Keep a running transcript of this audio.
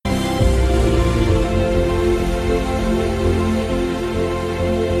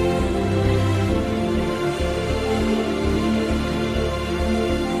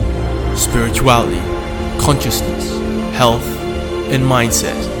spirituality, consciousness, health, and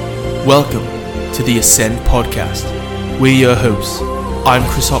mindset. Welcome to the Ascend Podcast. We're your hosts. I'm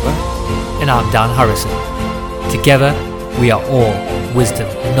Chris Hopper. And I'm Dan Harrison. Together, we are all wisdom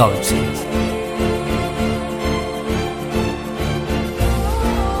and knowledge seekers.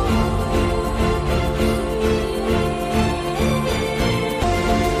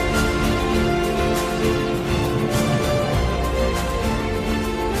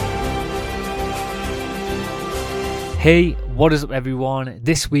 Hey, what is up everyone?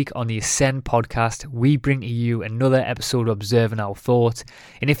 This week on the Ascend Podcast, we bring to you another episode of Observing Our Thought.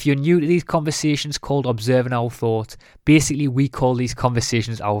 And if you're new to these conversations called Observing Our Thought, basically we call these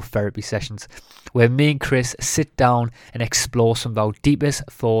conversations our therapy sessions, where me and Chris sit down and explore some of our deepest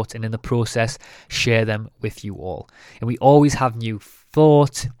thoughts and in the process share them with you all. And we always have new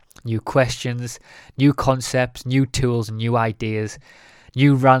thoughts, new questions, new concepts, new tools and new ideas,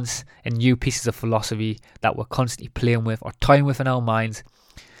 new rants and new pieces of philosophy that we're constantly playing with or toying with in our minds,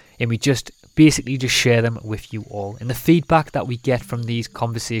 and we just share them with you all. And the feedback that we get from these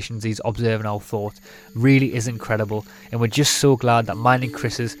conversations, these Observing Our Thought, really is incredible, and we're just so glad that mine and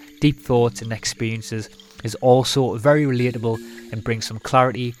Chris's deep thoughts and experiences is also very relatable and brings some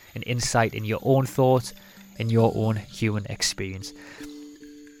clarity and insight in your own thoughts and your own human experience.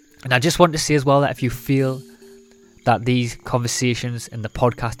 And I just want to say as well that if you feel that these conversations and the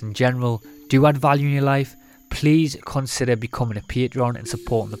podcast in general do add value in your life, please consider becoming a Patreon and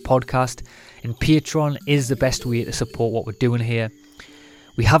supporting the podcast. And Patreon is the best way to support what we're doing here.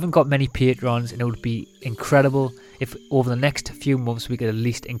 We haven't got many Patrons, and it would be incredible if over the next few months we could at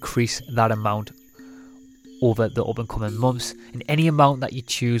least increase that amount over the up and coming months. And any amount that you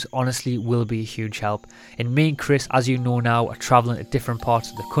choose honestly will be a huge help. And me and Chris, as you know now, are travelling to different parts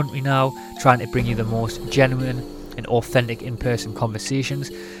of the country now, trying to bring you the most genuine and authentic in-person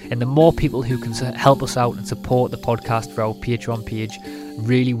conversations, and the more people who can help us out and support the podcast for our Patreon page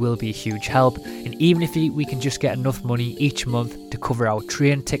really will be a huge help. And even if we can just get enough money each month to cover our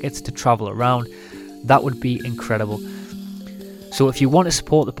train tickets to travel around, that would be incredible. So if you want to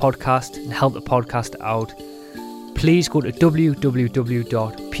support the podcast and help the podcast out, please go to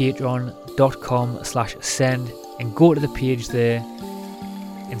www.patreon.com/ascend and go to the page there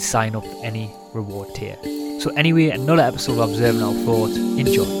and sign up for any reward tier. So anyway, another episode of Observing Our Thought.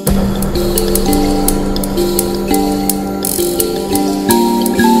 Enjoy.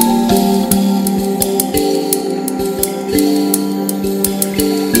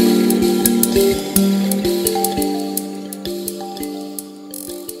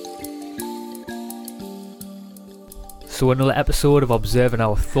 So another episode of Observing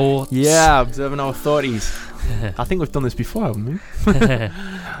Our Thoughts. Yeah, Observing Our Thoughties. I think we've done this before, haven't we?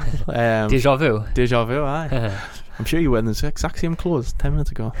 Deja vu. Deja vu, aye. I'm sure you were in the exact same clothes 10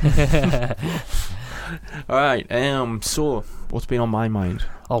 minutes ago. Alright, so what's been on my mind?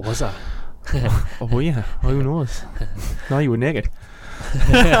 Oh, was that? Oh yeah, who knows? No, you were naked.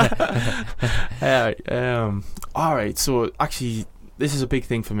 Alright, so actually this is a big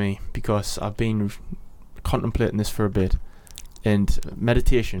thing for me because I've been contemplating this for a bit. And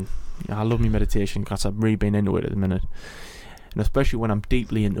meditation, I love me meditation because I've really been into it at the minute, and especially when I'm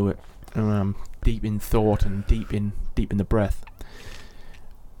deeply into it and when I'm deep in thought and deep in the breath,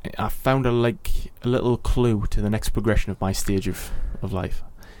 I found a little clue to the next progression of my stage of life,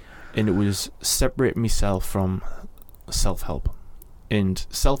 and it was separating myself from self-help. And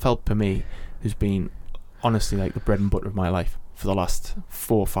self-help for me has been honestly like the bread and butter of my life for the last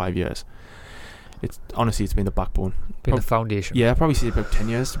 4 or 5 years. It's been the backbone. Been the foundation. Yeah, I probably say about 10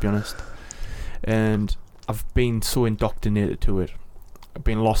 years to be honest. And I've been so indoctrinated to it. I've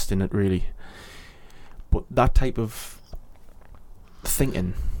been lost in it really. But that type of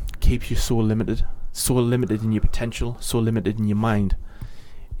thinking keeps you so limited in your potential, so limited in your mind,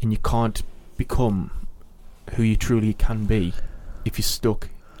 and you can't become who you truly can be if you're stuck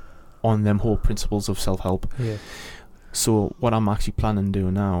on them whole principles of self-help. Yeah. So what I'm actually planning to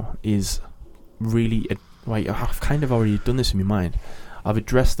do now is really, I've kind of already done this in my mind. I've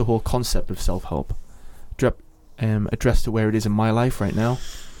addressed the whole concept of self-help, addressed it where it is in my life right now,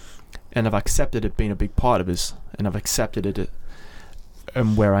 and I've accepted it being a big part of us, and I've accepted it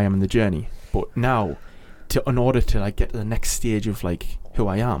where I am in the journey. But now, in order to get to the next stage of who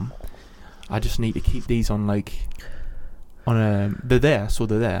I am, I just need to keep these on they're there, so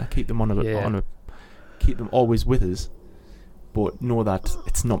they're there. Keep them keep them always with us, but know that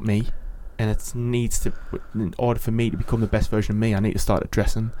it's not me. And it needs to, in order for me to become the best version of me, I need to start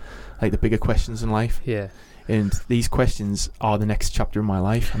addressing the bigger questions in life. Yeah. And these questions are the next chapter in my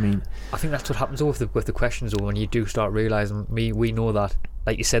life. I mean, I think that's what happens with the questions, though, when you do start realising, we know that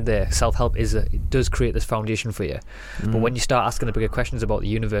like you said there, self-help it does create this foundation for you. But when you start asking the bigger questions about the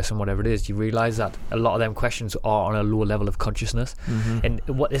universe and whatever it is, you realise that a lot of them questions are on a lower level of consciousness. And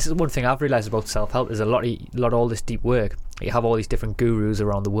this is one thing I've realised about self-help is a lot of all this deep work. You have all these different gurus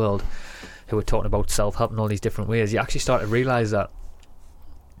around the world who are talking about self-help in all these different ways. You actually start to realise that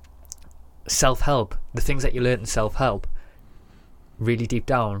self-help, the things that you learn in self-help, really deep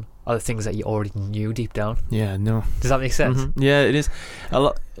down, are the things that you already knew deep down. Yeah, no. Does that make sense? Yeah, it is. A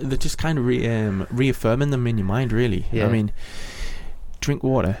lot. They're just kind of reaffirming them in your mind, really. Yeah. I mean, drink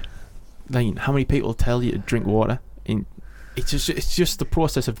water. Like, how many people tell you to drink water? And it's just the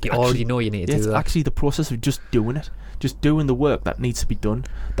process of. You already know you need to do it's that. actually the process of just doing it, just doing the work that needs to be done.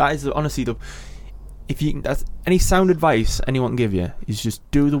 That is honestly the. If you, that's any sound advice anyone can give you is just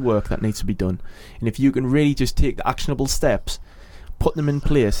do the work that needs to be done, and if you can really just take the actionable steps, put them in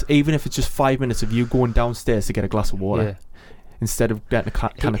place, even if it's just 5 minutes of you going downstairs to get a glass of water instead of getting a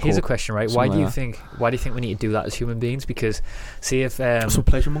can of Coke. Here's a question, right? Why do you like think we need to do that as human beings? Because see if so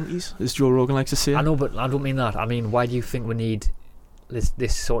pleasure monkeys, as Joe Rogan likes to say. I know, but I don't mean that. I mean, why do you think we need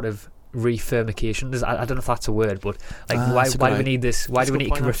this sort of refirmication? I don't know if that's a word, but like why do we need this? Why do we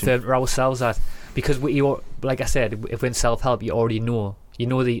need to reaffirm ourselves that? Because like I said, if we're in self-help, you already know. You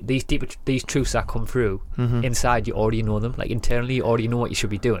know these truths that come through inside. You already know them. Like internally, you already know what you should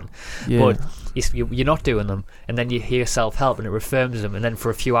be doing. But you're not doing them, and then you hear self-help, and it reaffirms them. And then for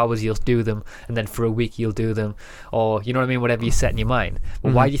a few hours you'll do them, and then for a week you'll do them, or you know what I mean. Whatever you set in your mind.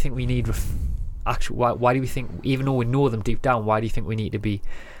 But why do you think we need why do we think, even though we know them deep down, why do you think we need to be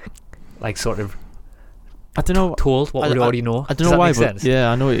like sort of? I don't know. Told what we already know. I don't know why, but yeah,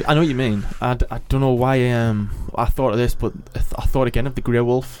 I know what you mean. I don't know why. I thought of this, but I thought again of the grey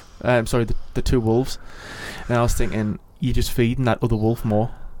wolf. The two wolves, and I was thinking you're just feeding that other wolf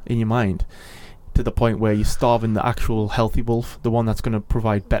more in your mind, to the point where you're starving the actual healthy wolf, the one that's going to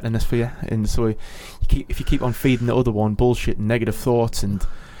provide betterness for you. And so, if you keep on feeding the other one bullshit and negative thoughts and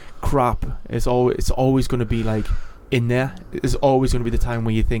crap, it's always going to be like in there. There's always going to be the time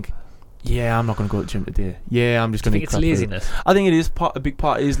where you think, yeah, I'm not going to go to the gym today. Yeah, I'm just going to. I think it's laziness. I think it is a big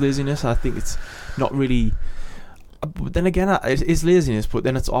part is laziness. I think it's not really. But then again, it is laziness. But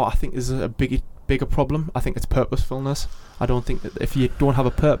then I think there's a bigger problem. I think it's purposefulness. I don't think that if you don't have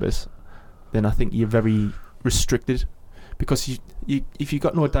a purpose, then I think you're very restricted, because if you've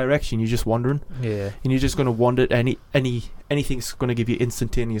got no direction, you're just wandering. Yeah. And you're just going to wander. Anything's going to give you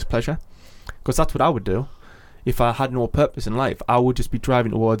instantaneous pleasure, because that's what I would do. If I had no purpose in life, I would just be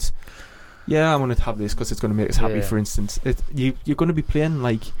driving towards. Yeah, I want to have this because it's going to make us happy. For instance, you're going to be playing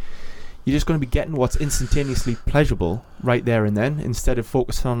like you're just going to be getting what's instantaneously pleasurable right there and then, instead of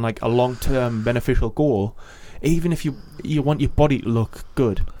focusing on like a long-term beneficial goal. Even if you want your body to look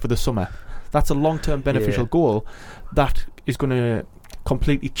good for the summer, that's a long-term beneficial goal that is going to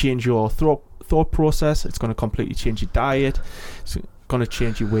completely change your thought process. It's going to completely change your diet. It's going to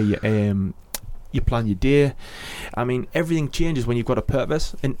change your way you plan your day. I mean, everything changes when you've got a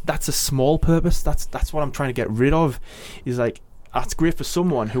purpose, and that's a small purpose. That's what I'm trying to get rid of. Is like, that's great for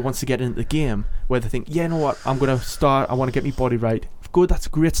someone who wants to get into the game, where they think, yeah, you know what, I'm going to start, I want to get my body right. Good, that's a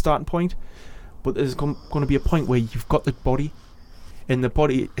great starting point. But there's going to be a point where you've got the body, and the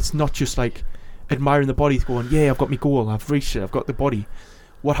body, it's not just like admiring the body, going, yeah, I've got my goal, I've reached it, I've got the body.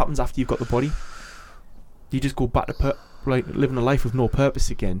 What happens after you've got the body? You just go back to living a life with no purpose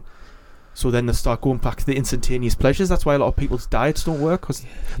again. So then they start going back to the instantaneous pleasures. That's why a lot of people's diets don't work, because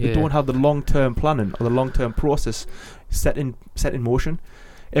they don't have the long-term planning or the long-term process set in motion.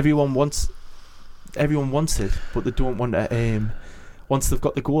 Everyone wants it, but they don't want to. Once they've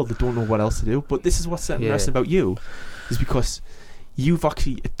got the goal, they don't know what else to do. But this is what's interesting about you, is because you've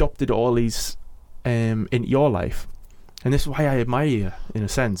actually adopted all these into your life, and this is why I admire you in a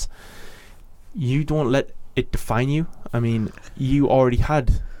sense. You don't let it define you. I mean, you already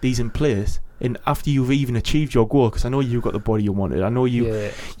had these in place, and after you've even achieved your goal, because I know you got the body you wanted, I know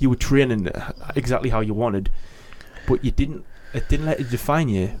you were training exactly how you wanted, but it didn't let it define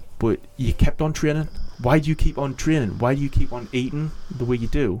you, but you kept on training. Why do you keep on training? Why do you keep on eating the way you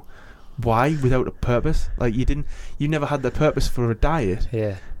do? Why? Without a purpose? Like, you never had the purpose for a diet,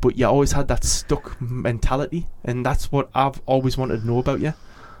 but you always had that stuck mentality, and that's what I've always wanted to know about you.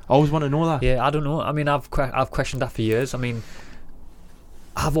 I always want to know that. Yeah, I don't know. I mean, I've questioned that for years. I mean,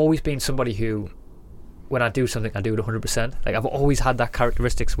 I've always been somebody who, when I do something, I do it 100%. Like, I've always had that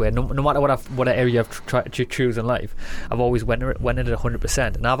characteristics where no matter what area I've tried to choose in life, I've always went in it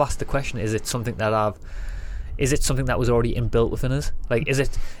 100%. And I've asked the question: is it something that was already inbuilt within us? Like,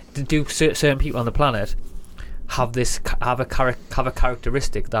 do certain people on the planet have a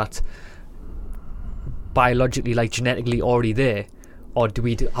characteristic that biologically, like genetically, already there? or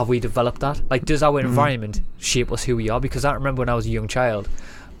have we developed that? Like, does our environment shape us who we are? Because I remember when I was a young child,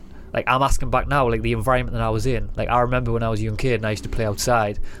 like, I'm asking back now, like, the environment that I was in. Like, I remember when I was a young kid and I used to play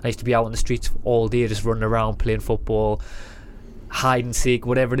outside. I used to be out on the streets all day, just running around, playing football, hide and seek,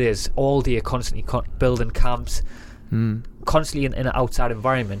 whatever it is, all day, constantly building camps, constantly in an outside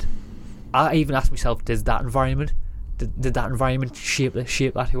environment. I even asked myself, does that environment shape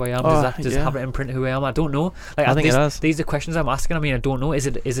that who I am? Does it have an imprint who I am? I don't know. Like, I think it does. These are questions I'm asking. I mean, I don't know. Is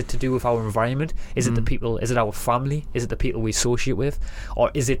it to do with our environment? Is it the people? Is it our family? Is it the people we associate with?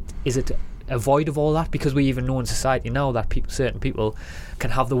 Or is it avoid of all that? Because we even know in society now that certain people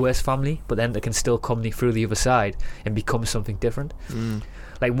can have the worst family, but then they can still come through the other side and become something different.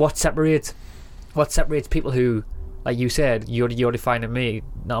 Like, what separates people who, like you said, you're defining me.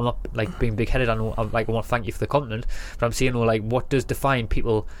 Now, I'm not like being big-headed. I know, I want to thank you for the compliment, but I'm saying, like, what does define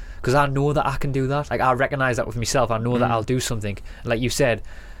people? Because I know that I can do that. Like, I recognise that with myself. I know that I'll do something. Like you said,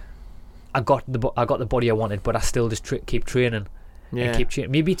 I got the body I wanted, but I still just keep training. And keep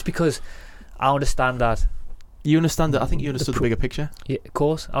training. Maybe it's because I understand that. You understand that? I think you understood the bigger picture. Yeah, of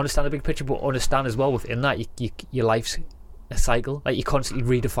course, I understand the big picture, but understand as well within that your life's a cycle. Like, you're constantly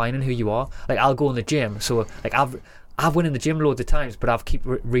redefining who you are. Like, I'll go in the gym, so like I've went in the gym loads of times, but I've keep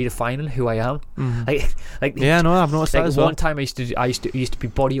redefining who I am. Like yeah, no, I've noticed that as well. One time I used to be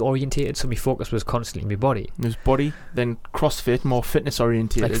body orientated, so my focus was constantly my body. It was body, then CrossFit, more fitness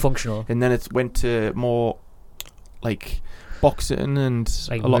orientated, like functional, and then it went to more like boxing and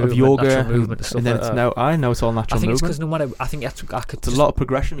like a lot of yoga, movement and stuff, and then like it's that. now I know it's all natural I think movement. it's because no matter, I think it's a lot of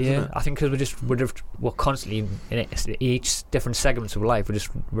progression, yeah, isn't it? I think because we're constantly in each different segments of life, we're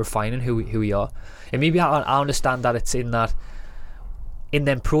just refining who we are. And maybe I understand that it's in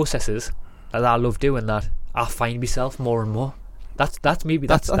them processes that I love doing, that I find myself more and more. That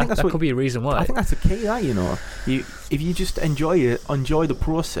could be a reason why. I think that's the key. That, you know, if you just enjoy the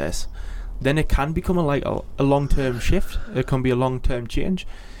process, then it can become a long-term shift. It can be a long-term change.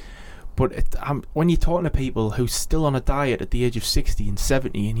 But when you're talking to people who's still on a diet at the age of 60 and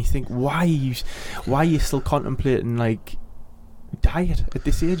 70, and you think, why are you still contemplating like diet at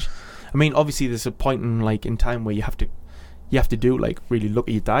this age? I mean, obviously there's a point in time where you have to do like really look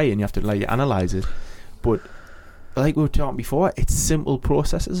at your diet and you have to like analyze it. But like we were talking before, it's simple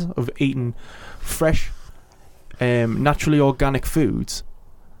processes of eating fresh, naturally organic foods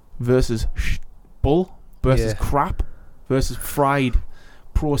versus bull versus crap versus fried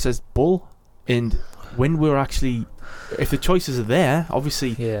processed bull. And when we're actually, if the choices are there,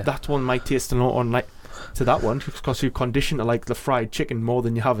 obviously that one might taste a lot on to that one because you're conditioned to like the fried chicken more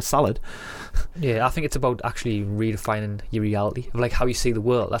than you have a salad. Yeah, I think it's about actually redefining your reality of like how you see the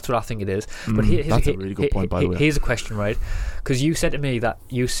world. That's what I think it is. But that's a really good point, by the way. Here's a question, right? Because you said to me that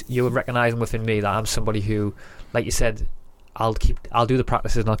you were recognising within me that I'm somebody who, like you said, I'll do the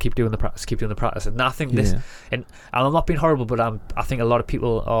practices and I'll keep doing the practice. And I think this, and I'm not being horrible, but I think a lot of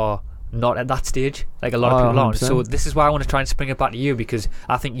people are not at that stage. Like a lot of people aren't. So this is why I want to try and spring it back to you, because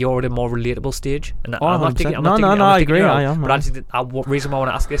I think you're at a more relatable stage. And I'm not thinking, I agree. I am. But actually, the reason why I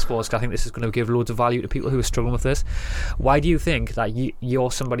want to ask this for is because I think this is going to give loads of value to people who are struggling with this. Why do you think that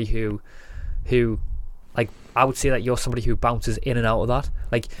you're somebody who like, I would say that you're somebody who bounces in and out of that.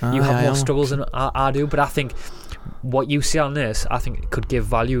 Like, you have more struggles than I do, but I think what you see on this, I think it could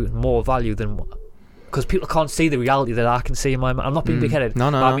give more value than, because people can't see the reality that I can see in my mind. I'm not being big-headed. No.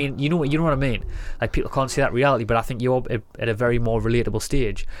 I mean, you know what I mean. Like, people can't see that reality, but I think you're at a very more relatable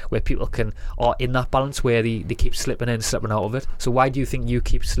stage where people are in that balance where they keep slipping in and slipping out of it. So why do you think you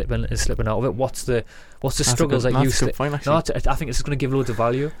keep slipping and slipping out of it? What's the struggles that you slip? I think it's going to give loads of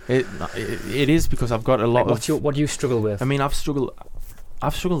value. It is, because I've got a lot of. What do you struggle with? I mean, I've struggled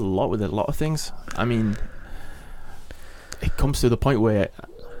a lot with a lot of things. I mean, it comes to the point where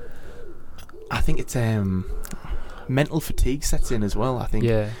I think it's mental fatigue sets in as well. I think,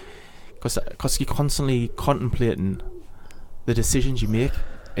 because you're constantly contemplating the decisions you make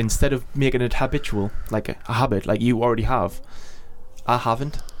instead of making it habitual, like a habit, like you already have. I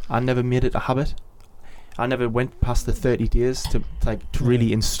haven't. I never made it a habit. I never went past the 30 days to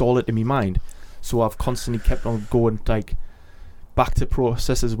really install it in my mind. So I've constantly kept on going like back to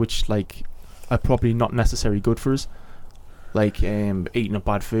processes which like are probably not necessarily good for us. Like eating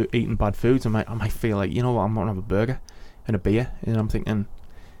bad foods, I might feel like, you know what, I'm gonna have a burger and a beer, and I'm thinking,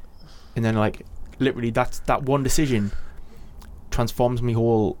 and then like literally that one decision transforms my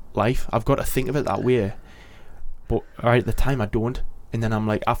whole life. I've got to think of it that way, but right at the time I don't, and then I'm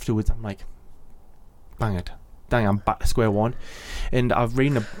like afterwards I'm like, dang, I'm back to square one. And I've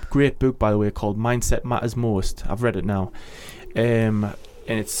read a great book, by the way, called Mindset Matters Most. I've read it now, and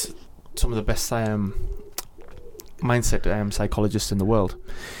it's some of the best mindset psychologists in the world,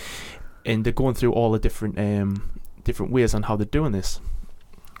 and they're going through all the different ways on how they're doing this,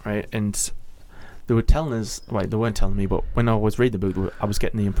 right? And they were telling us, right? They weren't telling me, but when I was reading the book, I was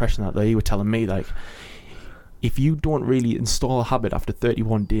getting the impression that they were telling me, like, if you don't really install a habit after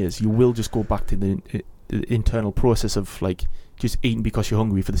 31 days, you will just go back to the internal process of like just eating because you're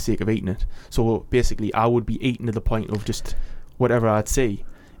hungry for the sake of eating it. So basically, I would be eating to the point of just whatever I'd see,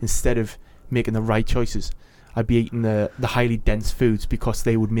 instead of making the right choices. I'd be eating the highly dense foods because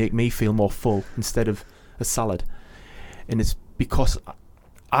they would make me feel more full instead of a salad. And it's because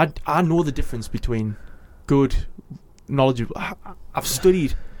I know the difference between good, knowledgeable. I've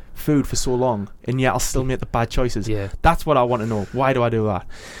studied food for so long, and yet I'll still make the bad choices. Yeah. That's what I want to know. Why do I do that?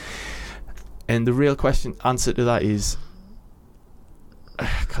 And the real answer to that is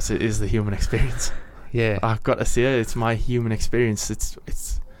because it is the human experience. Yeah. I've got to say it, it's my human experience. It's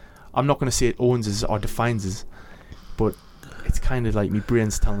I'm not going to say it owns us or defines us, but it's kind of like my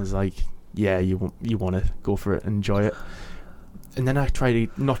brain's telling us, like, yeah, you want to go for it and enjoy it. And then I try to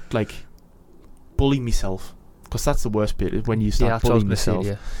not like bully myself, because that's the worst bit, is when you start bullying yourself.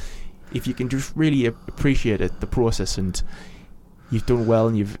 If you can just really appreciate it, the process, and you've done well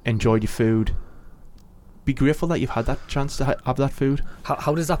and you've enjoyed your food, be grateful that you've had that chance to have that food.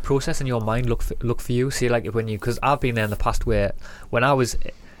 How does that process in your mind look for you? See, like when you, because I've been there in the past where when I was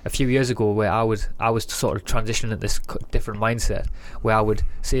a few years ago, where I was sort of transitioning this different mindset, where I would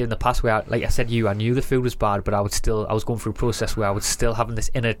say in the past where like I said, I knew the food was bad, but I was going through a process where I was still having this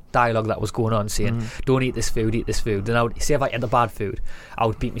inner dialogue that was going on, saying don't eat this food, eat this food. Then I would say, if I ate the bad food, I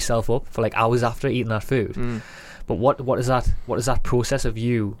would beat myself up for like hours after eating that food. But what is that process of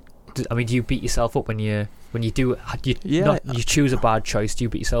you? I mean, do you beat yourself up when you choose a bad choice? Do you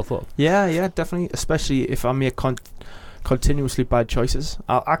beat yourself up? Yeah, definitely. Especially if I make continuously bad choices.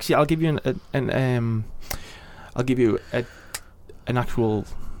 I'll give you an actual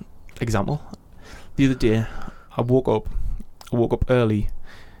example. The other day, I woke up early.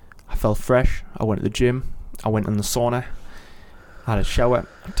 I felt fresh. I went to the gym. I went in the sauna. I had a shower.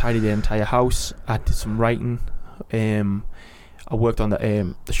 I tidied the entire house. I did some writing. I worked on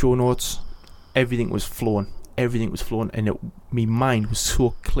the show notes. Everything was flowing, and my mind was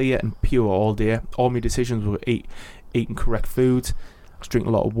so clear and pure all day. All my decisions were eating correct foods. I was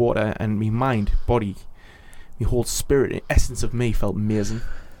drinking a lot of water, and my mind, body, my whole spirit, and essence of me felt amazing.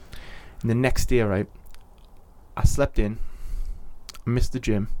 And the next day, right, I slept in, I missed the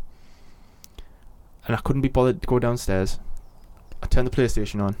gym, and I couldn't be bothered to go downstairs. I turned the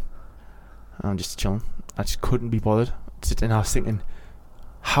PlayStation on, and I'm just chilling. I just couldn't be bothered. And I was thinking,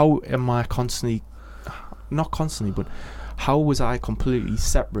 how am I not constantly, but how was I completely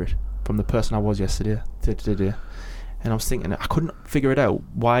separate from the person I was yesterday to today? And I was thinking, I couldn't figure it out,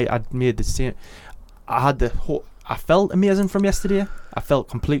 why I'd made the same. I felt amazing from yesterday. I felt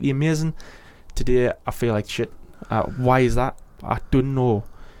completely amazing. Today, I feel like shit. Why is that? I don't know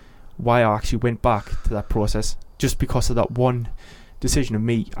why I actually went back to that process, just because of that one decision of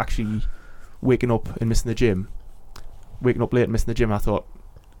me actually waking up and missing the gym. Waking up late and missing the gym, I thought,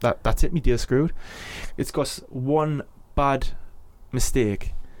 that's it, me day's screwed. It's because one bad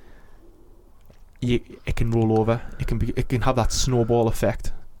mistake, it can roll over. It can have that snowball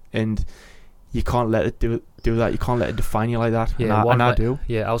effect, and you can't let it do that. You can't let it define you like that. Yeah, I do.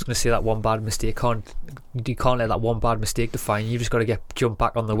 Yeah, I was going to say that one bad mistake you can't let that one bad mistake define you. You've just got to jump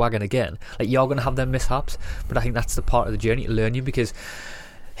back on the wagon again. Like, you're going to have them mishaps, but I think that's the part of the journey to learn you. Because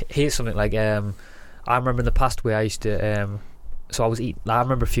here's something like I remember in the past where I used to I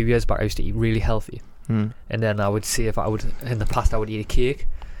remember a few years back I used to eat really healthy, and then I would see if I would eat a cake,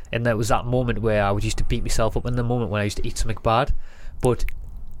 and there was that moment where I would used to beat myself up in the moment when I used to eat something bad. But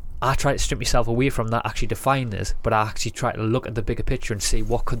I tried to strip myself away from that actually defining this, but I actually tried to look at the bigger picture and see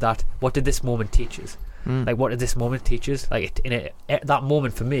what did this moment teach us. Like, what did this moment teach us? Like, that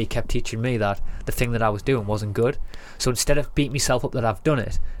moment for me kept teaching me that the thing that I was doing wasn't good. So instead of beating myself up that I've done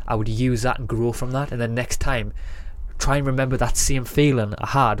it, I would use that and grow from that. And then next time, try and remember that same feeling I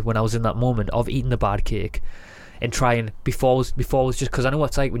had when I was in that moment of eating the bad cake, and try and before it was just, because I know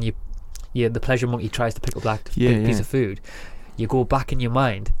what it's like when the pleasure monkey tries to pick up that piece of food. You go back in your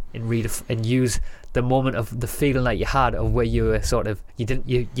mind and and use the moment of the feeling that you had of where you were sort of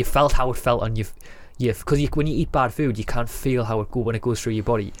you felt how it felt on you. Because when you eat bad food, you can't feel how when it goes through your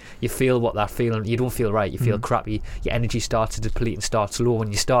body. You feel what that feeling. You don't feel right. You feel crappy. Your energy starts to deplete and starts low when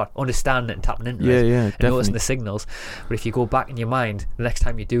you start understanding it and tapping into it and noticing the signals. But if you go back in your mind the next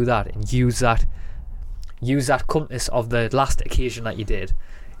time you do that and use that compass of the last occasion that you did,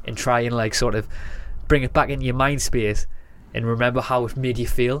 and try and like sort of bring it back into your mind space and remember how it made you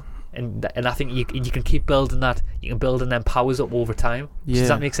feel, and I think you can keep building that. You can build them powers up over time. Yeah. Does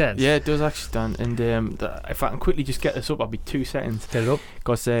that make sense? Yeah, it does actually, Dan. And if I can quickly just get this up, I'll be 2 seconds. Get it up.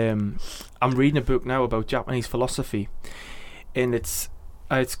 Because I'm reading a book now about Japanese philosophy, and it's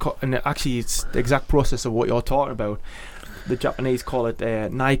the exact process of what you're talking about. The Japanese call it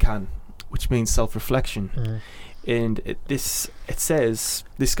Naikan, which means self-reflection. And it says,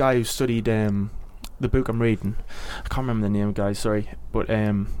 this guy who studied the book I'm reading, I can't remember the name, guys, sorry, but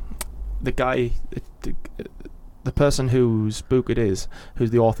the guy, the person whose book it is, who's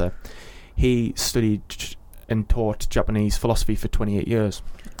the author, he studied and taught Japanese philosophy for 28 years.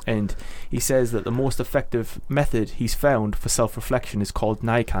 And he says that the most effective method he's found for self-reflection is called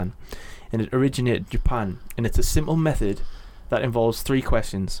Naikan, and it originated in Japan. And it's a simple method that involves 3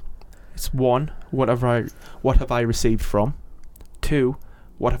 questions. It's 1, what have I received from? 2,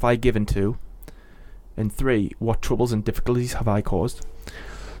 what have I given to? And 3, what troubles and difficulties have I caused?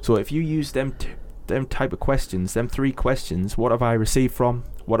 So if you use them type of questions, them 3 questions, what have I received from,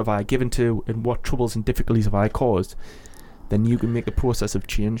 what have I given to, and what troubles and difficulties have I caused, then you can make the process of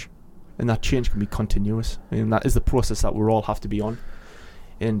change. And that change can be continuous. And that is the process that we all have to be on.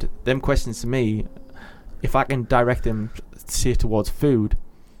 And them questions to me, if I can direct them, say, towards food,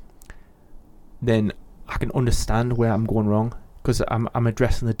 then I can understand where I'm going wrong. Because I'm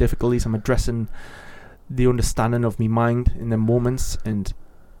addressing the difficulties, I'm addressing the understanding of my mind in the moments, and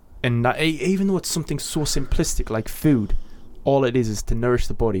that, even though it's something so simplistic like food, all it is to nourish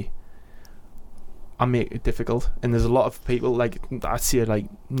the body. I make it difficult, and there's a lot of people, like I see, like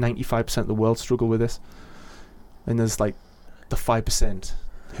 95% of the world struggle with this, and there's like the 5%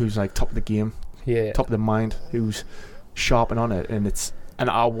 who's like top of the game, top of the mind, who's sharp and on it, and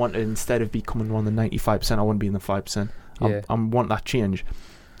I want it, instead of becoming one of the 95%, I want to be in the 5%. I want that change,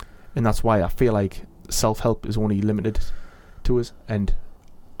 and that's why I feel like self-help is only limited to us, and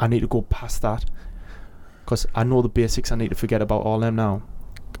I need to go past that, because I know the basics. I need to forget about all them now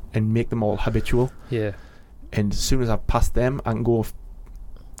and make them all habitual. And as soon as I've passed them, I can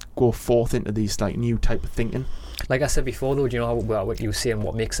go forth into these like new type of thinking. Like I said before, though, do you know what you were saying,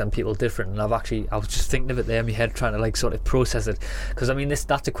 what makes them people different? And I was just thinking of it there in my head, trying to like sort of process it, because I mean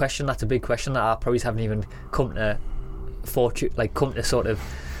that's a question, that's a big question that I probably haven't even come to sort of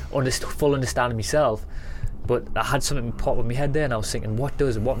full understanding myself. But I had something pop in my head there, and I was thinking,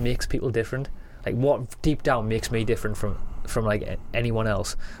 what makes people different? Like, what deep down makes me different from like anyone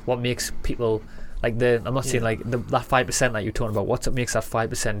else? What makes people like I'm not saying like that 5% that you're talking about. What makes that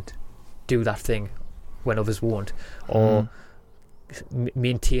 5% do that thing when others won't, or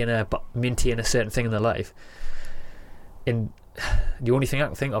maintain a certain thing in their life? And the only thing I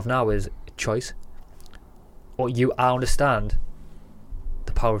can think of now is choice. I understand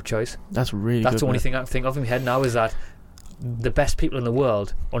the power of choice. That's the only thing I can think of in my head now, is that the best people in the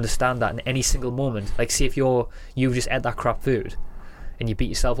world understand that in any single moment. Like, see if you've just ate that crap food and you beat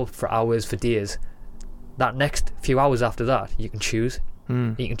yourself up for hours, for days, that next few hours after that, you can choose.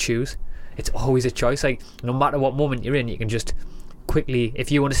 You can choose. It's always a choice. Like, no matter what moment you're in, you can just quickly,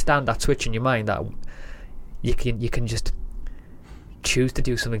 if you understand that switch in your mind, that you can just choose to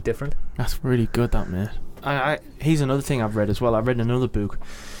do something different. That's really good, that, mate. Here's another thing I've read as well. I read another book.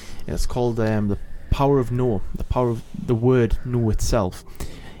 It's called The Power of No, the power of the word no itself.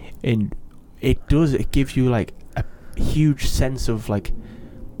 And it gives you like a huge sense of like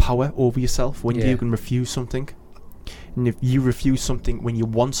power over yourself when you can refuse something. And if you refuse something when you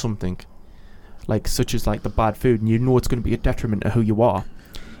want something, like such as like the bad food, and you know it's going to be a detriment to who you are,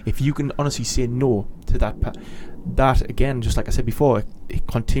 if you can honestly say no to that again, just like I said before, it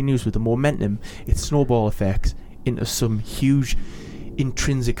continues with the momentum. It snowball effects into some huge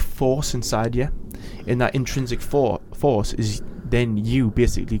intrinsic force inside you, and that intrinsic force is then you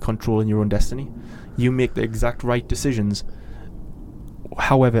basically controlling your own destiny. You make the exact right decisions,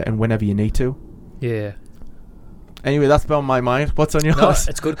 however and whenever you need to. Anyway, that's about my mind. What's on yours? No,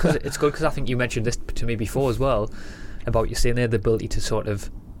 it's good because I think you mentioned this to me before as well, about you saying there the ability to sort of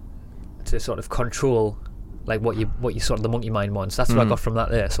control like what you sort of the monkey mind wants. That's what I got from that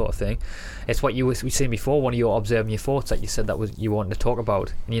there sort of thing. It's what you were saying before, one of your observing your thoughts that you said that was you wanted to talk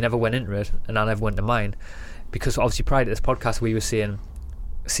about, and you never went into it, and I never went to mine, because obviously prior to this podcast we were saying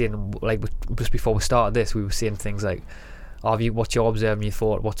like just before we started this, we were saying things like, what's your observing your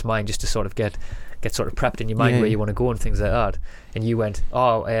thought, what's mine, just to sort of get sort of prepped in your mind where you want to go and things like that. And you went,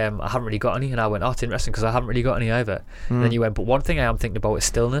 I haven't really got any, and I went, it's interesting because I haven't really got any either. And then you went, but one thing I am thinking about is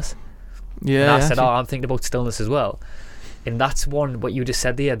stillness. And I said, I'm thinking about stillness as well. And that's what you just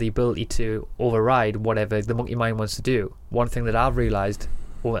said there, the ability to override whatever the monkey mind wants to do. One thing that I've realised,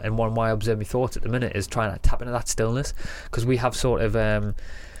 and one why I observe my thoughts at the minute, is trying to tap into that stillness, because we have sort of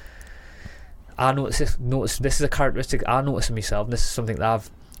I notice this is a characteristic I notice in myself, and this is something that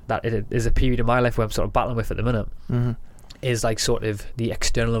it is a period in my life where I'm sort of battling with at the minute. Mm-hmm. Is like sort of the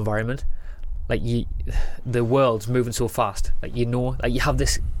external environment. Like the world's moving so fast. Like like you have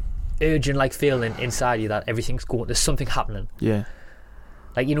this urgent like feeling inside you that everything's there's something happening. Yeah.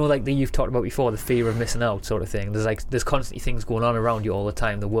 Like like you've talked about before, the fear of missing out sort of thing. There's constantly things going on around you all the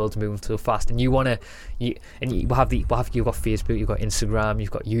time. The world's moving so fast, and you've got Facebook, you've got Instagram,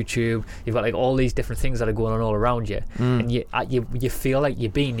 you've got YouTube, you've got like all these different things that are going on all around you, and you feel like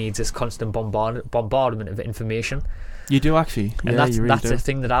your being needs this constant bombardment of information. You do actually, and yeah, that's the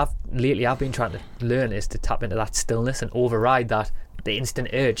thing that I've been trying to learn, is to tap into that stillness and override the instant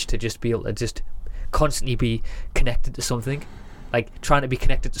urge to just be able to just constantly be connected to something. Like trying to be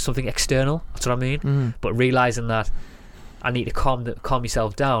connected to something external, that's what I mean. But realising that I need to calm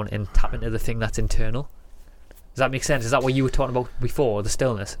myself down and tap into the thing that's internal. Does that make sense? Is that what you were talking about before, the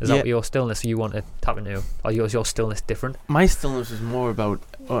stillness? Is that what your stillness you want to tap into? Or your stillness different? My stillness is more about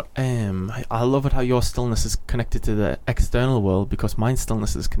I love it how your stillness is connected to the external world, because my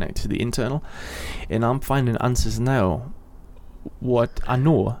stillness is connected to the internal. And I'm finding answers now, what I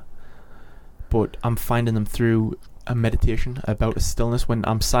know, but I'm finding them through a meditation about a stillness when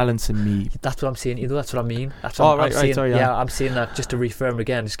I'm silencing me. That's what I'm saying, either. That's what I mean. That's what I'm saying. Sorry, yeah, I'm saying that just to reaffirm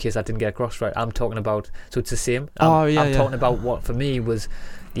again, just in case I didn't get across right. I'm talking about, so it's the same. I'm talking about what for me was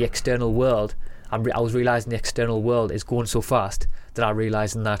the external world. I was realising the external world is going so fast that I'm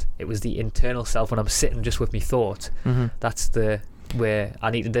realising that it was the internal self when I'm sitting just with my thoughts. That's where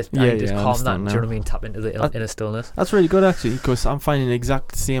I need to just calm that. Do you know what I mean? Tap into the inner stillness. That's really good actually, because I'm finding the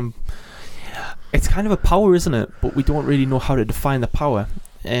exact same. It's kind of a power, isn't it? But we don't really know how to define the power.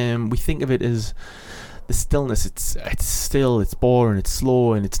 We think of it as the stillness. It's still, it's boring, it's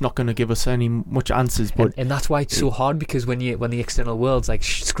slow, and it's not going to give us any much answers. But and that's why it's so hard, because when the external world's like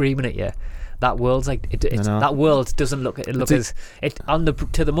screaming at you, that world's like that world doesn't look to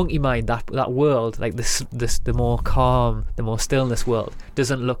the monkey mind, that world, like the more calm, the more stillness world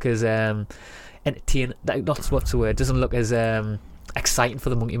doesn't look as entertaining. That's what's the word. Doesn't look as exciting for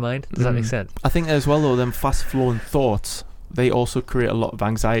the monkey mind. Does that make sense? I think as well though, them fast flowing thoughts, they also create a lot of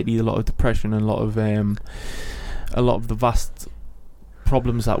anxiety, a lot of depression, and a lot of the vast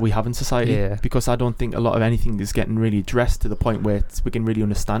problems that we have in society. Because I don't think a lot of anything is getting really addressed to the point where we can really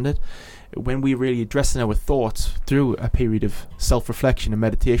understand it. When we really addressing our thoughts through a period of self-reflection and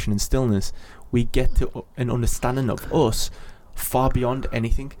meditation and stillness, we get to an understanding of us far beyond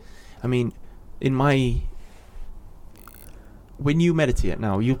anything. I mean, when you meditate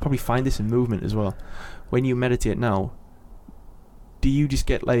now, you'll probably find this in movement as well. When you meditate now, do you just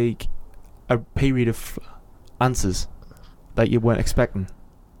get like a period of answers that you weren't expecting?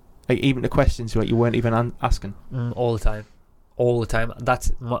 Like even the questions that you weren't even asking? All the time.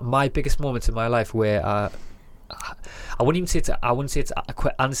 That's my biggest moments in my life where I wouldn't say it's a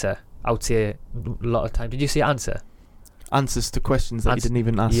quick answer. I would say a lot of time. Did you say answer? Answers to questions that you didn't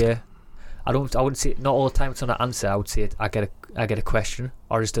even ask. Yeah. I wouldn't say not all the time it's not an answer. I would say I get a question,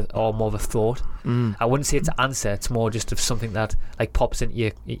 or or more of a thought. I wouldn't say it's an answer. It's more just of something that like pops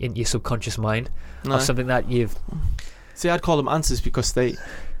into your subconscious mind, or something that you've. See, I'd call them answers because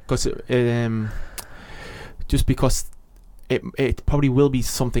it probably will be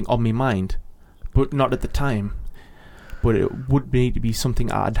something on my mind, but not at the time. But it would need to be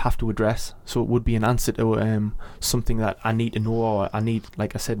something I'd have to address. So it would be an answer to something that I need to know, or I need,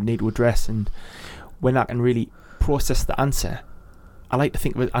 like I said, need to address. And when I can really process the answer, I like to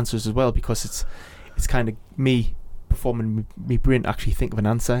think of answers as well, because it's kind of me performing my brain to actually think of an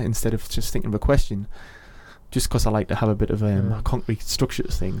answer instead of just thinking of a question. Just because I like to have a bit of concrete structure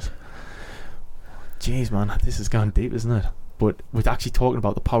to things. Jeez, man, this has gone deep, isn't it? But we're actually talking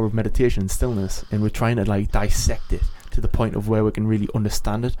about the power of meditation and stillness, and we're trying to like dissect it to the point of where we can really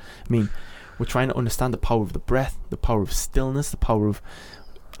understand it. I mean, we're trying to understand the power of the breath, the power of stillness, the power of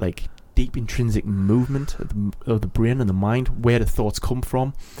like deep intrinsic movement of the brain and the mind, where the thoughts come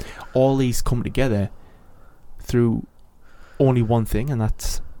from. All these come together through only one thing, and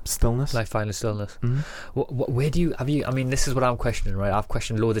that's stillness. Like finding stillness. Where do you I mean, this is what I'm questioning, right? I've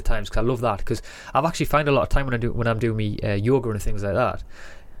questioned loads of times, because I love that, because I've actually found a lot of time when I'm doing me yoga and things like that,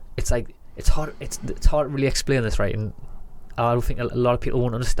 it's like it's hard to really explain this, right? And I don't think a lot of people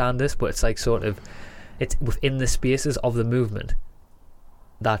won't understand this, but it's like sort of it's within the spaces of the movement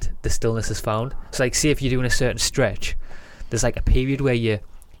that the stillness is found. So like, say if you're doing a certain stretch, there's like a period where you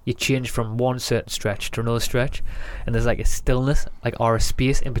change from one certain stretch to another stretch, and there's like a stillness, like, or a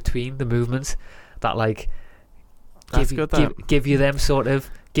space in between the movements that like give you them sort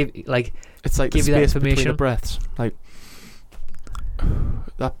of give like it's like give the you that space between information. the breaths. Like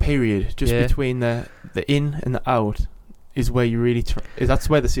that period just Yeah. between the in and the out is where you really that's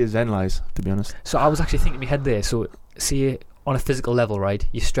where the sea of Zen lies, to be honest. So I was actually thinking in my head there. So see, on a physical level, right?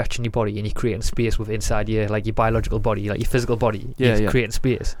 You're stretching your body and you're creating space with inside your like your biological body, like your physical body. Yeah, you're yeah. creating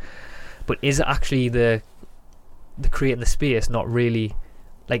space. But is it actually the creating the space not really?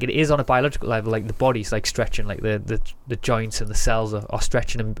 Like it is on a biological level, like the body's like stretching, like the joints and the cells are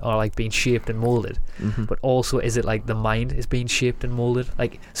stretching and are like being shaped and molded. Mm-hmm. But also, is it like the mind is being shaped and molded?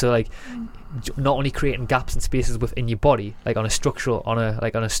 Like so, like not only creating gaps and spaces within your body, like on a structural, on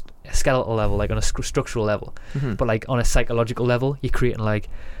a skeletal level, like on a structural level, Mm-hmm. but like on a psychological level, you're creating like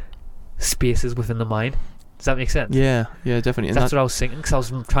spaces within the mind. Does that make sense? Yeah, definitely. And That's what I was thinking, because I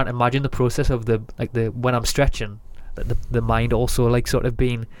was trying to imagine the process of the when I'm stretching, that the mind also like sort of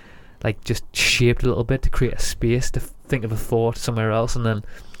being like just shaped a little bit to create a space to think of a thought somewhere else, and then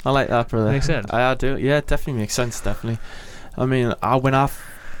I like that, brother. Makes sense. I do. Yeah, it definitely makes sense. Definitely. I mean, when I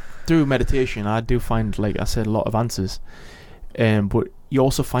through meditation, I do find, like I said, a lot of answers. But you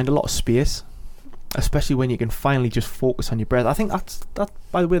also find a lot of space, especially when you can finally just focus on your breath. I think that.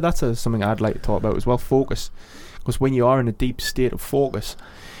 By the way, that's something I'd like to talk about as well. Focus, because when you are in a deep state of focus,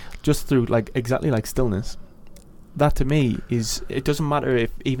 just through like exactly like stillness, that to me is, it doesn't matter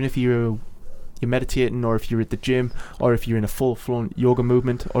even if you're meditating, or if you're at the gym, or if you're in a full-flown yoga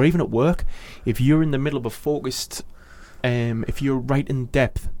movement, or even at work. If you're in the middle of a focused, if you're right in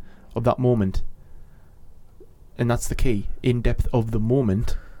depth of that moment, and that's the key, in depth of the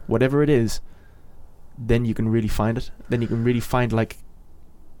moment, whatever it is, then you can really find it. Then you can really find, like,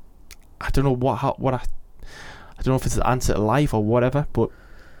 I don't know I don't know if it's the answer to life or whatever, but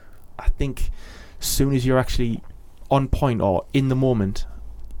I think as soon as you're actually on point or in the moment,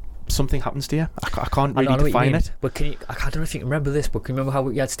 something happens to you. I can't really define it. But I don't know if you can remember this, but can you remember how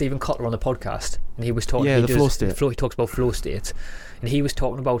we had Stephen Kotler on the podcast, and he was talking? Yeah, the flow state. He talks about flow states, and he was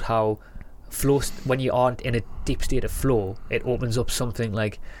talking about how when you aren't in a deep state of flow, it opens up something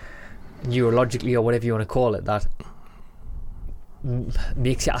like neurologically or whatever you want to call it, that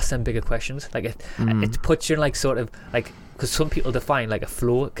makes you ask them bigger questions. Like it puts you in like sort of like, because some people define like a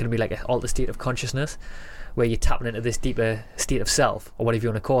flow can be like an altered state of consciousness, where you're tapping into this deeper state of self, or whatever you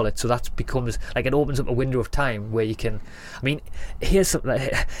want to call it. So that becomes like, it opens up a window of time where you can, I mean, here's something,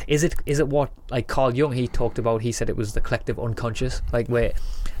 is it what like Carl Jung, he talked about, he said it was the collective unconscious, like where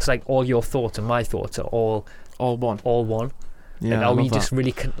it's like all your thoughts and my thoughts are all one. Yeah, like, are we just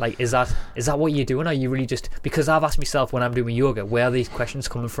really like, is that what you're doing? Are you really just, because I've asked myself when I'm doing yoga, where are these questions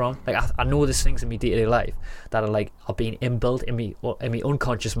coming from? Like I know there's things in my day-to-day life that are being inbuilt in me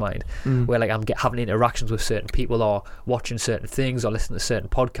unconscious mind, where like I'm having interactions with certain people, or watching certain things, or listening to certain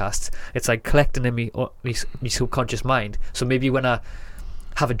podcasts. It's like collecting in me subconscious mind. So maybe when I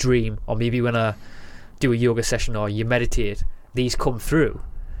have a dream, or maybe when I do a yoga session, or you meditate, these come through.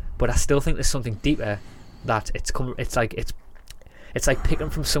 But I still think there's something deeper that it's like picking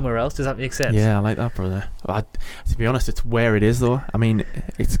from somewhere else. Does that make sense? Yeah, I like that, brother. To be honest, it's where it is, though. I mean,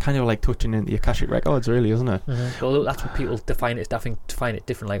 it's kind of like touching into the Akashic Records, really, isn't it? Mm-hmm. Although that's what people define it. I think define it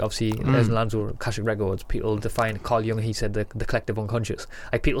different. Like obviously, Les Lanzo, Akashic Records, people define Carl Jung. He said the collective unconscious.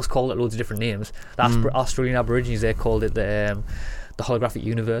 Like people call it loads of different names. The Australian Aborigines, they called it the holographic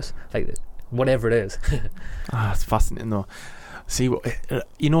universe. Like whatever it is. It's fascinating, though. See,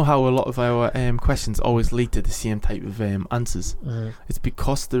 you know how a lot of our questions always lead to the same type of answers. It's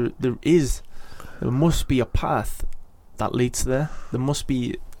because there must be a path that leads there. There must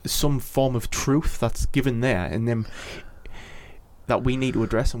be some form of truth that's given there, and then that we need to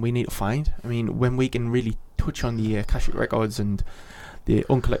address and we need to find. I mean, when we can really touch on the Akashic Records and the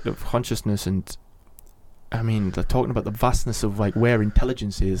uncollective consciousness, and I mean, they're talking about the vastness of like where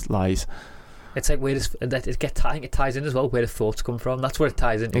intelligence lies. It's like where does I think it ties in as well, where the thoughts come from. That's where it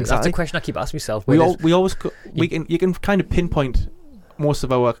ties into. Exactly. That's a question I keep asking myself. You can kind of pinpoint most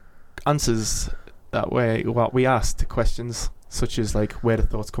of our answers that way. What we ask to questions such as like where the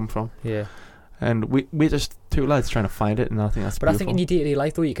thoughts come from. Yeah. And we're just two lads trying to find it, and I think that's beautiful. I think in your day-to-day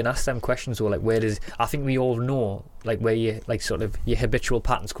life though, you can ask them questions, or like I think we all know like where you like sort of your habitual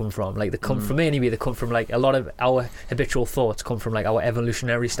patterns come from. Like they come from me anyway. They come from like a lot of our habitual thoughts come from like our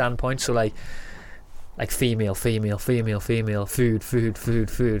evolutionary standpoint. So like female, food,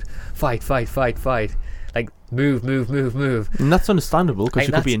 fight. Like move. And that's understandable because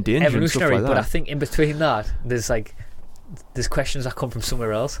you could be in danger and stuff like that. But I think in between that, there's questions that come from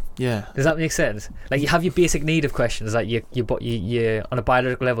somewhere else. Yeah. Does that make sense? Like you have your basic need of questions, like you on a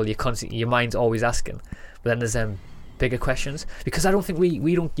biological level, your mind's always asking. But then there's bigger questions, because I don't think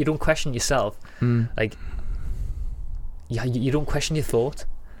you don't question yourself. Like you don't question your thought.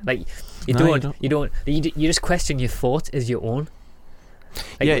 Like you don't. You just question your thought as your own.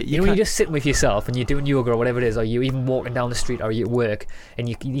 Like, Yeah, you know, when you're just sitting with yourself and you're doing yoga or whatever it is, or you're even walking down the street, or you're at work, and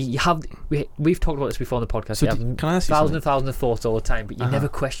you have, we've talked about this before on the podcast. So you can have I ask you thousands something? and thousands of thoughts all the time, but you Uh-huh. never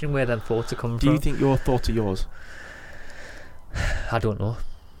question where them thoughts are coming Do from. you think your thoughts are yours? I don't know.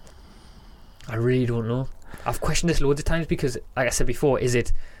 I really don't know. I've questioned this loads of times because, like I said before, is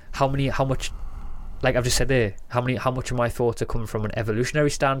it how much, like I've just said there, how much of my thoughts are coming from an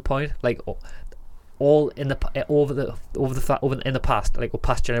evolutionary standpoint, like all in the over in the past, like or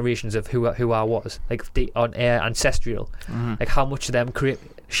past generations of who I was, like on ancestral, Mm-hmm. like how much of them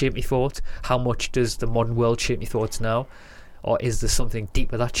shape me thoughts, how much does the modern world shape me thoughts now, or is there something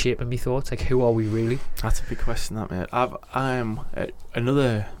deeper that's shaping me thoughts? Like, who are we really? That's a big question, that, mate. I'm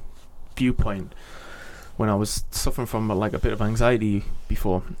another viewpoint. When I was suffering from like a bit of anxiety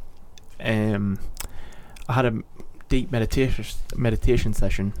before, I had a deep meditation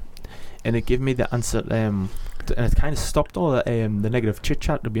session, and it gave me the answer. And it kind of stopped all the negative chit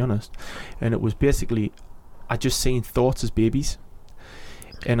chat, to be honest. And it was basically, I just seen thoughts as babies,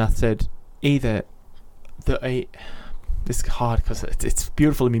 and I said either this is hard because it's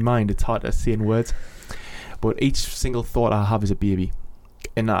beautiful in my mind. It's hard to say in words, but each single thought I have is a baby,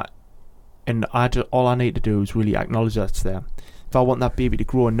 and all I need to do is really acknowledge that's there. If I want that baby to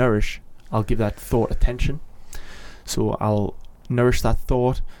grow and nourish, I'll give that thought attention. So I'll nourish that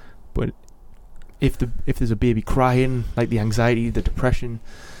thought. But if there's a baby crying, like the anxiety, the depression,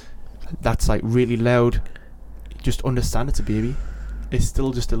 that's like really loud, just understand it's a baby. It's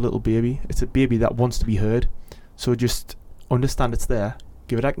still just a little baby. It's a baby that wants to be heard. So just understand it's there.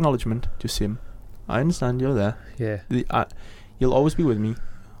 Give it acknowledgement. Just say, I understand you're there. Yeah. You'll always be with me.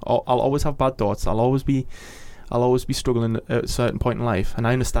 I'll always have bad thoughts. I'll always be struggling at a certain point in life, and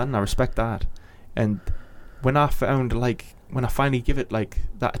I understand and I respect that. And when I finally give it like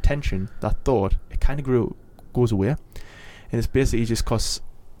that attention, that thought, it kind of goes away. And it's basically just because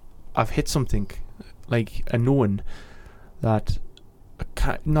I've hit something like a knowing that,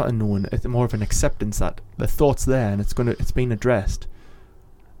 not a knowing, it's more of an acceptance that the thought's there and it's been addressed,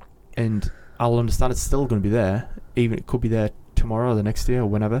 and I'll understand it's still going to be there. Even it could be there tomorrow or the next day or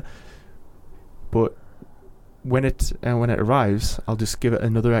whenever, but when it arrives, I'll just give it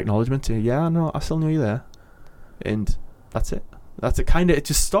another acknowledgement. Yeah, no, I still know you're there, and that's it. It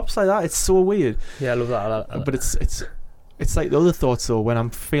just stops like that. It's so weird. Yeah, I love that. But it's like the other thoughts though. When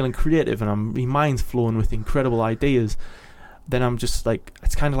I'm feeling creative and my mind's flowing with incredible ideas, then I'm just like,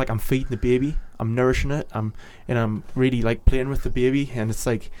 it's kind of like I'm feeding the baby. I'm nourishing it. I'm really like playing with the baby, and it's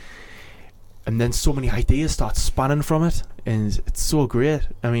like. And then so many ideas start spanning from it, and it's so great.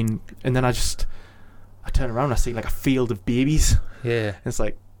 I mean, and then I turn around and I see like a field of babies. Yeah. And it's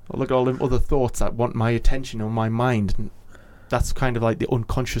like, oh, look at all them other thoughts that want my attention or my mind. And that's kind of like the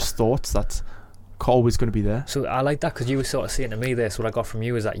unconscious thoughts that's always going to be there. So I like that, because you were sort of saying to me this, what I got from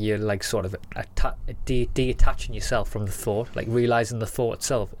you is that you're like sort of detaching yourself from the thought, like realising the thought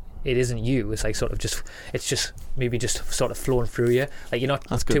itself. It isn't you. It's like sort of it's just maybe just sort of flowing through you. Like you're not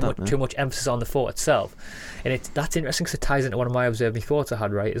too much emphasis on the thought itself. And that's interesting because it ties into one of my observing thoughts I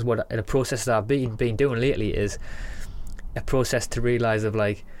had, right? Is what a process that I've been doing lately is a process to realise of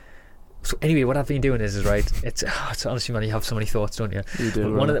like. So anyway, what I've been doing is right. It's honestly, man, you have so many thoughts, don't you? You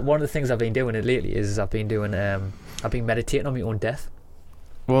do. But one of the things I've been doing lately is I've been meditating on my own death.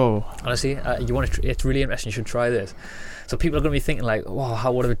 Whoa. Honestly, it's really interesting. You should try this. So people are going to be thinking like, "Wow,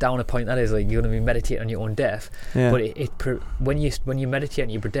 how what a downer point that is!" Like you're going to be meditating on your own death. Yeah. But when you meditate on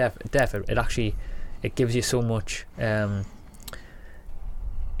your death, it actually gives you so much. It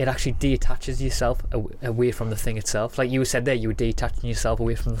actually detaches yourself away from the thing itself. Like you said there, you were detaching yourself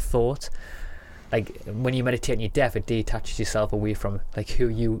away from the thought. Like when you meditate on your death, it detaches yourself away from like who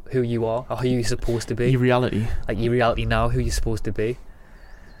you are or who you're supposed to be. Your reality. Like your reality now, who you're supposed to be.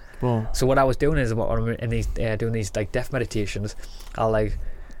 Whoa. So what I was doing is, when I'm in these doing these like death meditations, I'll like.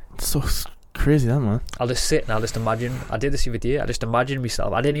 So crazy, that man. I'll just sit and I'll just imagine. I did this the other day. I just imagined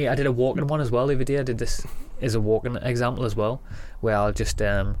myself. I did a walking one as well the other day. I did this as a walking example as well, where I'll just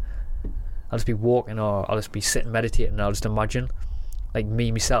be walking or I'll just be sitting meditating. And I'll just imagine, like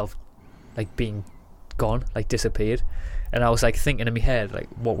me myself, like being gone, like disappeared. And I was like thinking in my head, like,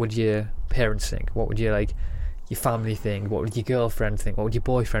 what would your parents think? What would your family think? What would your girlfriend think? What would your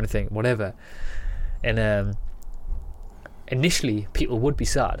boyfriend think? Whatever. And initially, people would be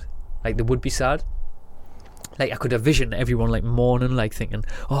sad. Like they would be sad. Like I could envision everyone like mourning, like thinking,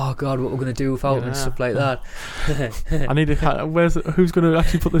 "Oh God, what we're gonna do without him," and stuff like that. I need to. Who's going to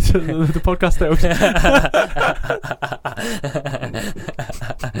actually put the podcast out?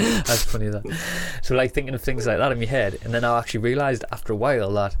 That's funny that. So like thinking of things like that in my head, and then I actually realised after a while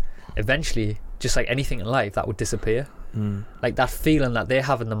that eventually, just like anything in life, that would disappear. like that feeling that they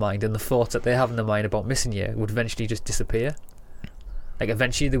have in the mind and the thoughts that they have in the mind about missing you would eventually just disappear. Like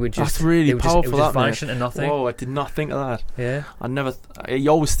eventually they would just. That's really powerful. It would just vanish into nothing. Whoa! I did not think of that. Yeah. You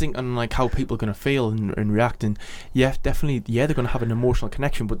always think on like how people are gonna feel and react, and yeah, definitely, yeah, they're gonna have an emotional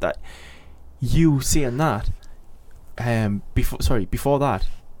connection. But that you seeing that, before that,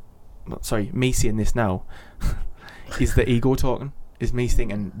 me seeing this now, is the ego talking. Is me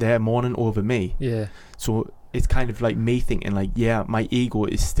thinking they're mourning over me. Yeah. So it's kind of like me thinking like, yeah, my ego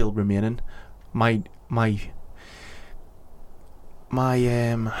is still remaining. My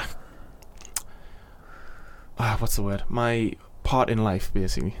what's the word? My part in life,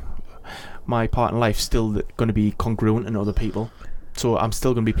 basically. My part in life still going to be congruent in other people. So I'm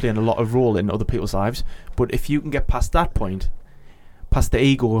still going to be playing a lot of role in other people's lives. But if you can get past that point, past the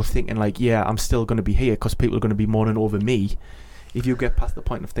ego of thinking like, yeah, I'm still going to be here because people are going to be mourning over me. If you get past the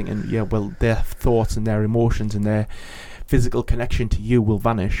point of thinking, yeah, well, their thoughts and their emotions and their physical connection to you will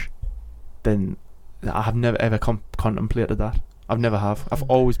vanish, then I have never ever contemplated that. I've never have. I've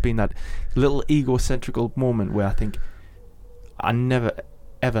always been that little egocentrical moment where I think I never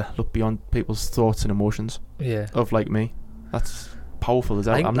ever look beyond people's thoughts and emotions. Yeah. Of like me. That's powerful as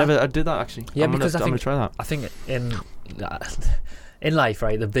that. I did that actually. Yeah, I'm because I'm gonna try that. I think in life,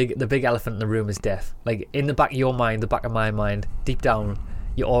 right, the big elephant in the room is death. Like in the back of your mind, the back of my mind, deep down,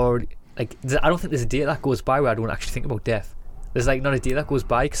 you're already like. I don't think there's a day that goes by where I don't actually think about death. There's like not a day that goes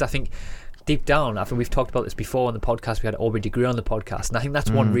by because I think. Deep down, I think we've talked about this before on the podcast. We had Aubrey Degree on the podcast, and I think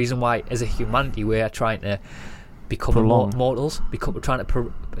that's one reason why, as a humanity, we are trying to become mortals, trying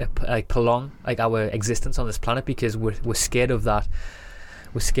to prolong like our existence on this planet because we're scared of that.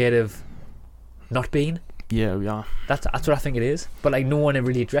 We're scared of not being. Yeah, we are. That's what I think it is. But like, no one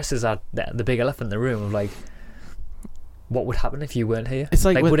really addresses that the big elephant in the room of like, what would happen if you weren't here? It's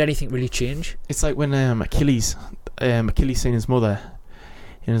like would anything really change? It's like when Achilles seen his mother.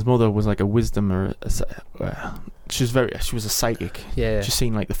 And his mother was like a wisdom she was a psychic. Yeah. Just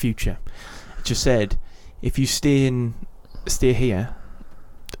seeing like the future. It just said, if you stay here,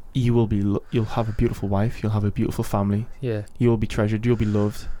 you'll have a beautiful wife, you'll have a beautiful family. Yeah. You'll be treasured, you'll be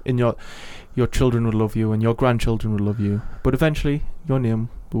loved, and your children will love you, and your grandchildren will love you. But eventually, your name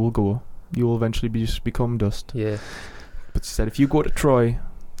will go. You will eventually become dust. Yeah. But she said, if you go to Troy,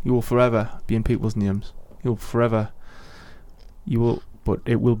 you will forever be in people's names. But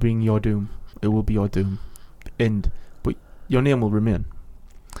it will bring your doom. It will be your doom. But your name will remain.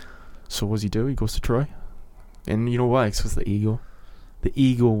 So what does he do? He goes to Troy. And you know why? It's because the ego. The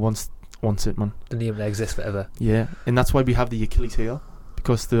ego wants it, man. The name that exists forever. Yeah. And that's why we have the Achilles heel.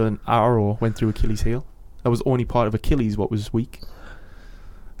 Because the arrow went through Achilles' heel. That was only part of Achilles what was weak.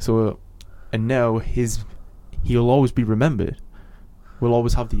 So, and now he'll always be remembered. We'll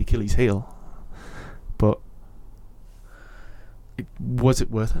always have the Achilles heel. But was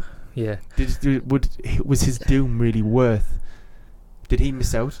it worth it? Yeah. Was his doom really worth? Did he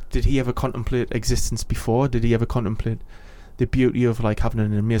miss out? Did he ever contemplate existence before? Did he ever contemplate the beauty of like having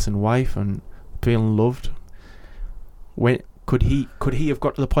an amazing wife and feeling loved? When could he have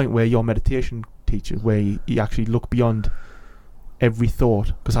got to the point where your meditation teacher, where you actually look beyond every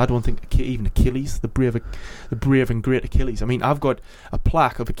thought? Because I don't think even Achilles, the brave and great Achilles. I mean, I've got a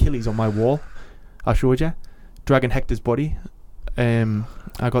plaque of Achilles on my wall. I showed you, dragging Hector's body.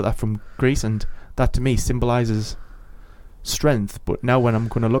 I got that from Greece, and that to me symbolizes strength. But now when I'm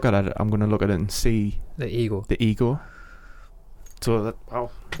going to look at it, I'm going to look at it and see the ego. So that,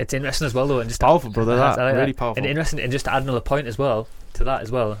 wow, it's interesting as well, though, and just powerful, brother. Really powerful. And interesting, and just to add another point as well to that as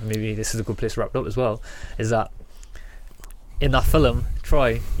well. Maybe this is a good place to wrap it up as well. Is that in that film,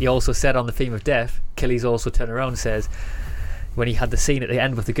 Troy, he also said on the theme of death, Achilles also turned around and says, when he had the scene at the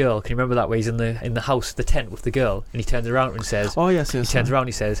end with the girl, can you remember that, where he's in the house, the tent with the girl, and he turns around and says, "Oh yes, yes." He turns around,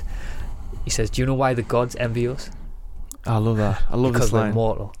 he says, "Do you know why the gods envy us?" I love that. I love this line. Because we're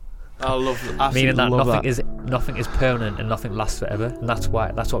mortal. I love that. Meaning that nothing is permanent and nothing lasts forever, and that's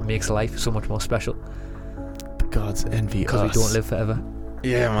what makes life so much more special. The gods envy us because we don't live forever.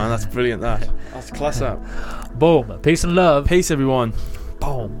 Yeah, man, that's brilliant. That's class up. Boom. Peace and love. Peace, everyone.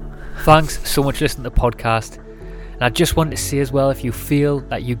 Boom. Thanks so much for listening to the podcast. And I just wanted to say as well, if you feel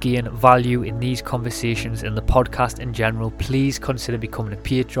that you gain value in these conversations and the podcast in general, please consider becoming a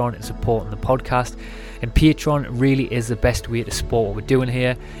patron and supporting the podcast. And Patreon really is the best way to support what we're doing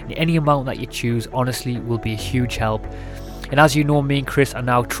here. And any amount that you choose, honestly, will be a huge help. And as you know, me and Chris are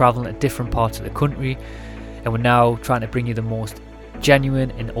now traveling to different parts of the country, and we're now trying to bring you the most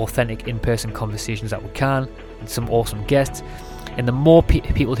genuine and authentic in-person conversations that we can, and some awesome guests. And the more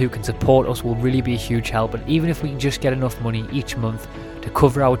people who can support us will really be a huge help. And even if we can just get enough money each month to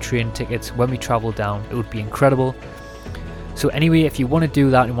cover our train tickets when we travel down, it would be incredible. So anyway, if you want to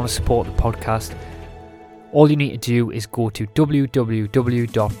do that and you want to support the podcast, all you need to do is go to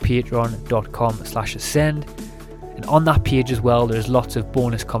www.patreon.com/ascend. And on that page as well, there's lots of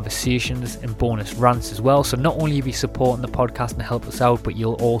bonus conversations and bonus rants as well. So not only will you be supporting the podcast and help us out, but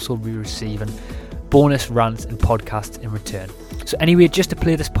you'll also be receiving bonus rants and podcasts in return. So anyway, just to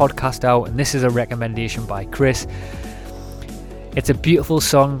play this podcast out, and this is a recommendation by Chris. It's a beautiful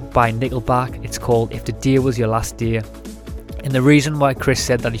song by Nickelback. It's called If Today Was Your Last Day. And the reason why Chris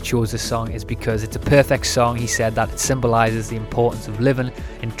said that he chose this song is because it's a perfect song. He said that it symbolises the importance of living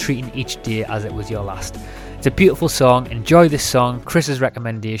and treating each day as it was your last. It's a beautiful song. Enjoy this song. Chris's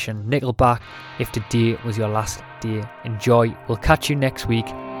recommendation, Nickelback, If Today Was Your Last Day. Enjoy. We'll catch you next week.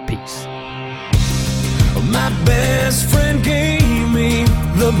 Peace. My best friend gave me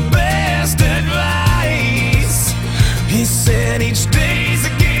the best advice. He said each day's a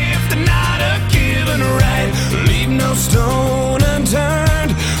gift and not a given right. Leave no stone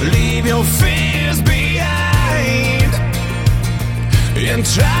unturned, leave your fears behind, and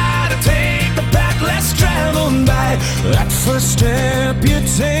try to take the path less traveled by. That first step you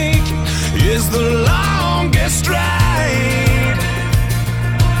take is the longest ride.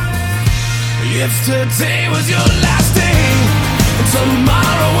 If today was your last day and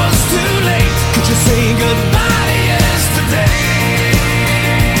tomorrow was too late, could you say goodbye to yesterday?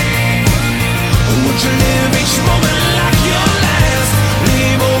 Would you live each moment like your last?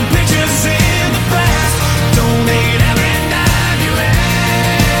 Leave old pictures in the past. Donate every dime you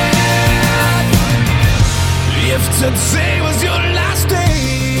had. If today was your last day,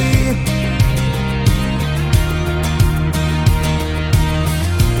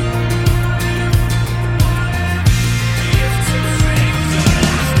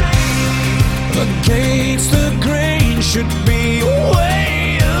 against the grain should be a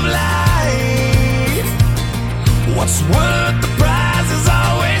way of life. What's worth the prize is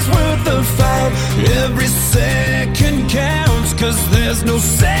always worth the fight. Every second counts, 'cause there's no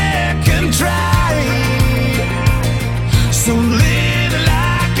second try. So live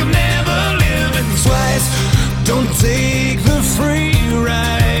like you've never lived twice. Don't take the free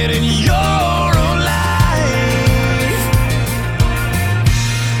ride in your own life.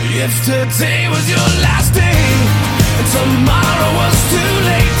 If today was your last day and tomorrow was too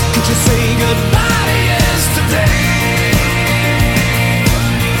late, could you say goodbye to yesterday?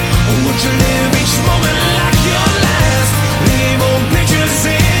 Would you live each moment like your last? Leave old pictures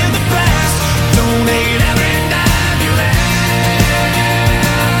in the past. Donate every dime you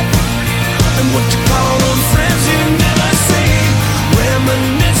had. And what you call those friends you never seen?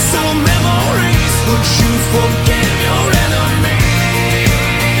 Reminisce on memories. Would you forgive your enemies?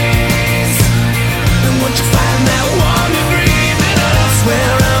 And would you find that one degree in us,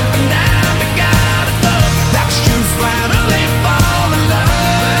 where up and down the God above, that's you finally fall in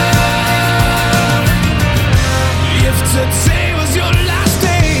love? If today was your last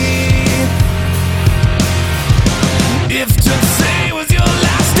day, if today was your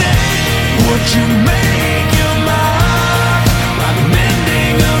last day, would you make your mark by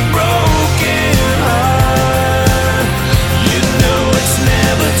mending a broken heart? You know it's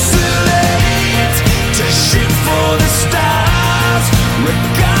never too late to shoot for the stars,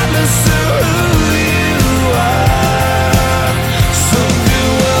 regardless of who you are. So do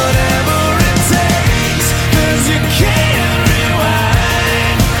whatever it takes, 'cause you can't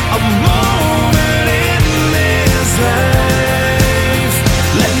rewind a moment in this life.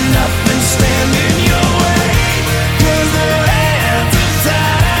 Let nothing stand in your way, 'cause the hands of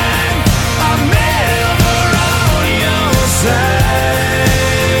time are never on your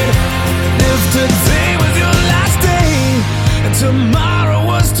side. If today was your last day and tomorrow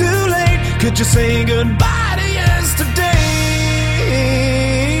was too late, could you say goodbye to yesterday?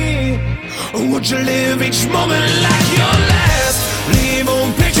 Or would you live each moment like your last? Leave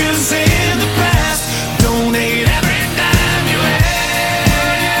old pictures in the past. Donate every dime you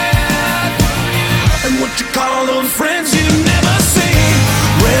had. And what you call those friends you never see?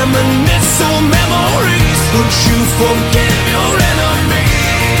 Reminisce on memories. Would you forgive your enemies?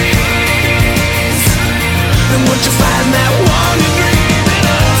 And would you find that one you dream in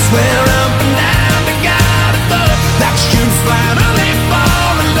us, where up and down the God above, that's you finally find?